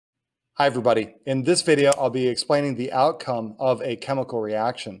Hi everybody. In this video, I'll be explaining the outcome of a chemical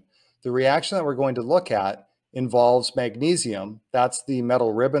reaction. The reaction that we're going to look at involves magnesium. That's the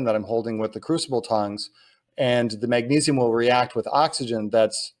metal ribbon that I'm holding with the crucible tongues. And the magnesium will react with oxygen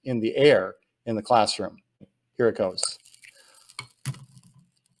that's in the air in the classroom. Here it goes.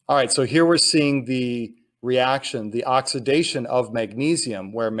 All right, so here we're seeing the reaction, the oxidation of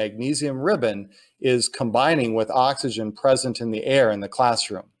magnesium, where magnesium ribbon is combining with oxygen present in the air in the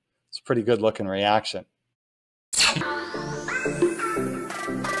classroom. It's a pretty good looking reaction.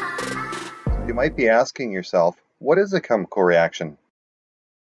 You might be asking yourself, what is a chemical reaction?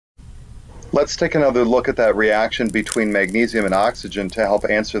 Let's take another look at that reaction between magnesium and oxygen to help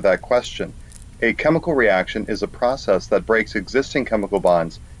answer that question. A chemical reaction is a process that breaks existing chemical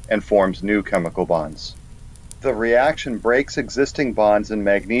bonds and forms new chemical bonds. The reaction breaks existing bonds in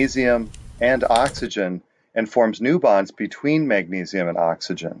magnesium and oxygen and forms new bonds between magnesium and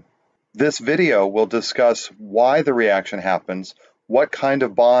oxygen. This video will discuss why the reaction happens, what kind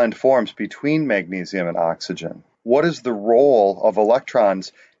of bond forms between magnesium and oxygen, what is the role of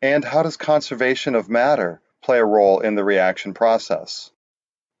electrons, and how does conservation of matter play a role in the reaction process.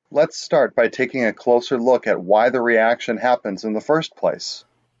 Let's start by taking a closer look at why the reaction happens in the first place.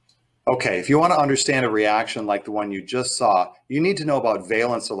 Okay, if you want to understand a reaction like the one you just saw, you need to know about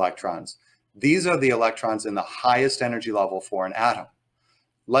valence electrons. These are the electrons in the highest energy level for an atom.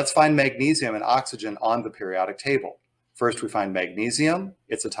 Let's find magnesium and oxygen on the periodic table. First, we find magnesium,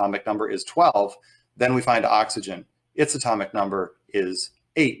 its atomic number is 12. Then we find oxygen, its atomic number is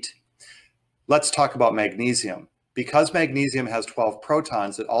 8. Let's talk about magnesium. Because magnesium has 12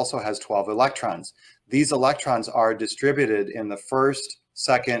 protons, it also has 12 electrons. These electrons are distributed in the first,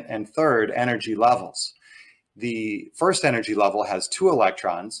 second, and third energy levels. The first energy level has 2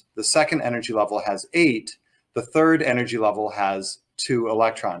 electrons, the second energy level has 8, the third energy level has 2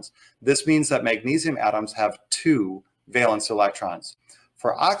 electrons. This means that magnesium atoms have 2 valence electrons.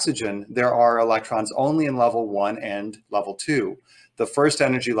 For oxygen, there are electrons only in level 1 and level 2. The first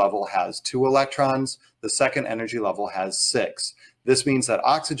energy level has 2 electrons, the second energy level has 6. This means that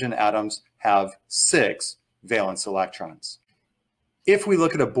oxygen atoms have 6 valence electrons. If we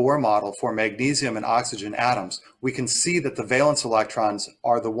look at a Bohr model for magnesium and oxygen atoms, we can see that the valence electrons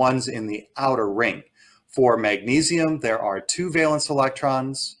are the ones in the outer ring. For magnesium, there are 2 valence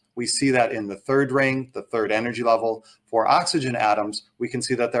electrons. We see that in the third ring, the third energy level. For oxygen atoms, we can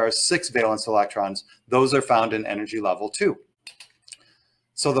see that there are 6 valence electrons. Those are found in energy level 2.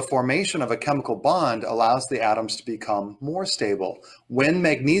 So the formation of a chemical bond allows the atoms to become more stable. When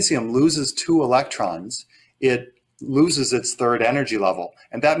magnesium loses 2 electrons, it loses its third energy level.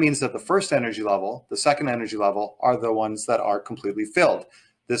 And that means that the first energy level, the second energy level, are the ones that are completely filled.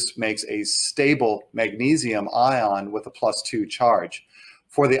 This makes a stable magnesium ion with a +2 charge.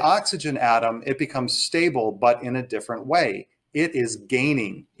 For the oxygen atom, it becomes stable, but in a different way. It is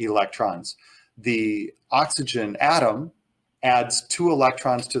gaining electrons. The oxygen atom adds 2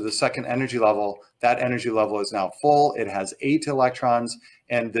 electrons to the second energy level. That energy level is now full. It has 8 electrons,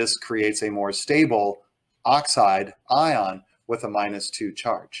 and this creates a more stable oxide ion with a -2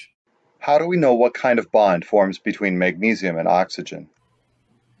 charge. How do we know what kind of bond forms between magnesium and oxygen?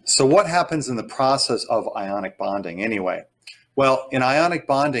 So what happens in the process of ionic bonding anyway? Well, in ionic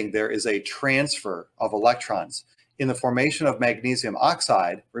bonding, there is a transfer of electrons. In the formation of magnesium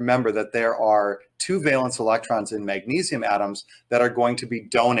oxide, remember that there are 2 valence electrons in magnesium atoms that are going to be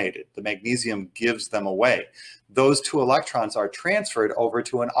donated. The magnesium gives them away. Those 2 electrons are transferred over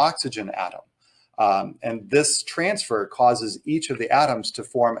to an oxygen atom. And this transfer causes each of the atoms to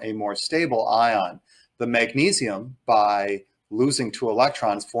form a more stable ion. The magnesium, by losing 2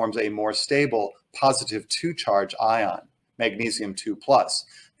 electrons, forms a more stable +2 charge ion, magnesium 2+.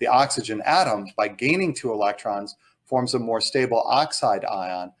 The oxygen atom, by gaining 2 electrons, forms a more stable oxide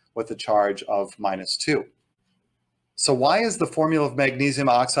ion with a charge of -2. So why is the formula of magnesium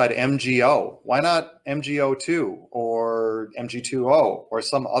oxide MgO? Why not MgO2 or Mg2O or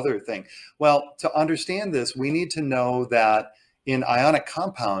some other thing? Well, to understand this, we need to know that in ionic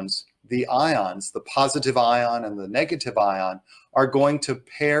compounds, the ions, the positive ion and the negative ion, are going to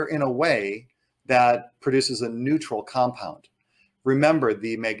pair in a way that produces a neutral compound. Remember,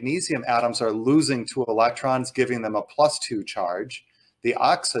 the magnesium atoms are losing 2 electrons, giving them a +2 charge. The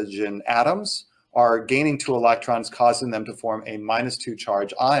oxygen atoms are gaining 2 electrons, causing them to form a -2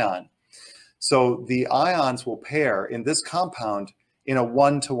 charge ion. So the ions will pair in this compound in a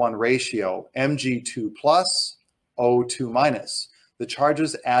 1-to-1 ratio, Mg2+, O2-. The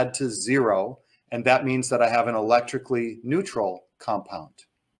charges add to 0, and that means that I have an electrically neutral compound.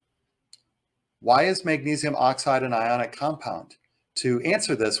 Why is magnesium oxide an ionic compound? To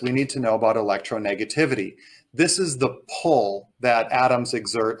answer this, we need to know about electronegativity. This is the pull that atoms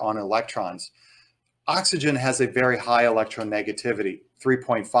exert on electrons. Oxygen has a very high electronegativity,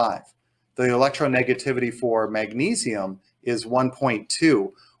 3.5. The electronegativity for magnesium is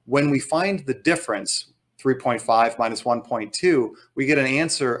 1.2. When we find the difference, 3.5 minus 1.2, we get an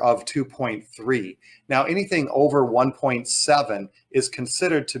answer of 2.3. Now, anything over 1.7 is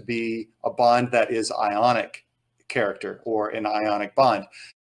considered to be a bond that is ionic character or an ionic bond.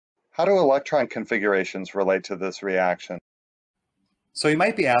 How do electron configurations relate to this reaction? So you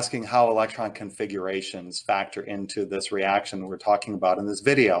might be asking how electron configurations factor into this reaction we're talking about in this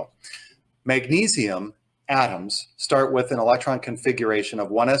video. Magnesium atoms start with an electron configuration of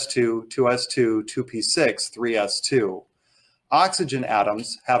 1s2, 2s2, 2p6, 3s2. Oxygen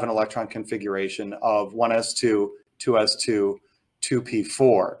atoms have an electron configuration of 1s2, 2s2,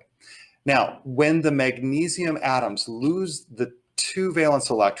 2p4. Now, when the magnesium atoms lose the 2 valence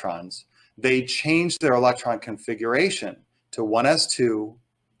electrons, they change their electron configuration to 1s2,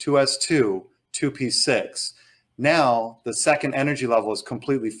 2s2, 2p6. Now, the second energy level is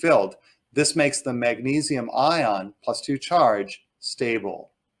completely filled. This makes the magnesium ion plus 2 charge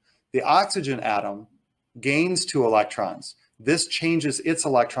stable. The oxygen atom gains 2 electrons. This changes its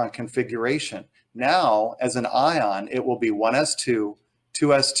electron configuration. Now, as an ion, it will be 1s2,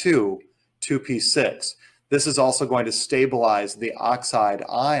 2s2, 2p6. This is also going to stabilize the oxide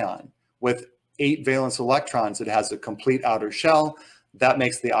ion. With 8 valence electrons, it has a complete outer shell. That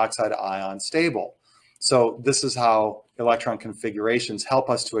makes the oxide ion stable. So this is how electron configurations help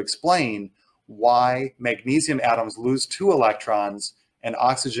us to explain why magnesium atoms lose 2 electrons and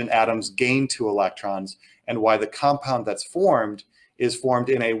oxygen atoms gain 2 electrons, and why the compound that's formed is formed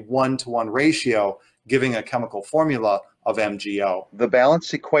in a 1-to-1 ratio, giving a chemical formula of MgO. The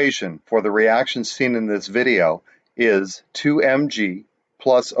balanced equation for the reaction seen in this video is 2Mg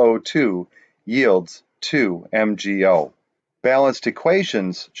plus O2 yields 2MgO. Balanced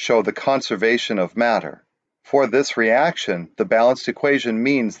equations show the conservation of matter. For this reaction, the balanced equation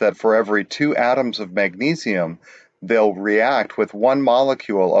means that for every 2 atoms of magnesium, they'll react with 1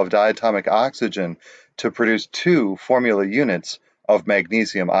 molecule of diatomic oxygen to produce 2 formula units of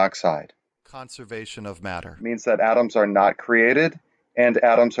magnesium oxide. Conservation of matter Means that atoms are not created and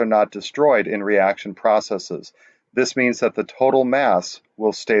atoms are not destroyed in reaction processes. This means that the total mass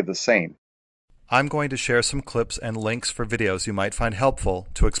will stay the same. I'm going to share some clips and links for videos you might find helpful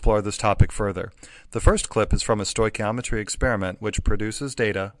to explore this topic further. The first clip is from a stoichiometry experiment which produces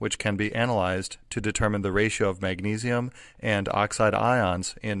data which can be analyzed to determine the ratio of magnesium and oxide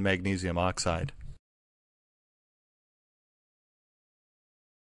ions in magnesium oxide.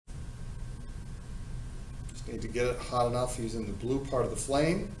 Just need to get it hot enough using the blue part of the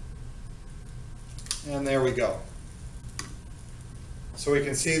flame. And there we go. So we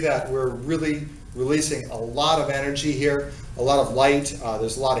can see that we're really releasing a lot of energy here, a lot of light.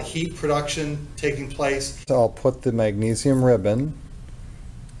 There's a lot of heat production taking place. So I'll put the magnesium ribbon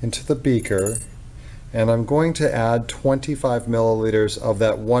into the beaker, and I'm going to add 25 milliliters of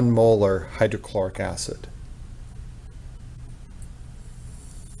that 1 molar hydrochloric acid.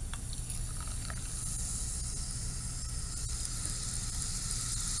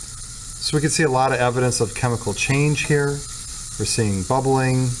 So we can see a lot of evidence of chemical change here. We're seeing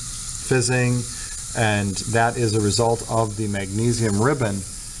bubbling, fizzing, and that is a result of the magnesium ribbon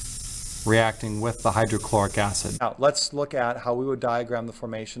reacting with the hydrochloric acid. Now let's look at how we would diagram the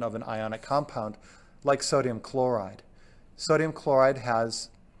formation of an ionic compound like sodium chloride. Sodium chloride has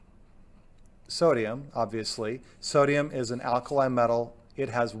sodium, obviously. Sodium is an alkali metal. It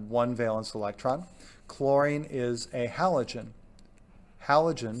has 1 valence electron. Chlorine is a halogen.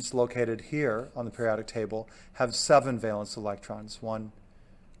 Halogens located here on the periodic table have 7 valence electrons. 1,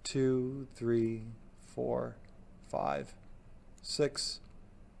 2, 3, 4, 5, 6,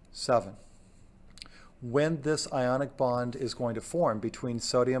 7. When this ionic bond is going to form between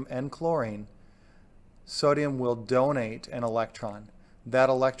sodium and chlorine, sodium will donate an electron. That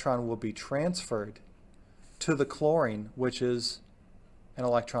electron will be transferred to the chlorine, which is an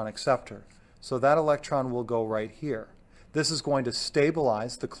electron acceptor. So that electron will go right here. This is going to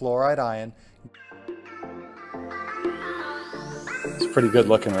stabilize the chloride ion. It's a pretty good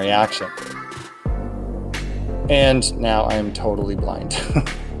looking reaction. And now I am totally blind.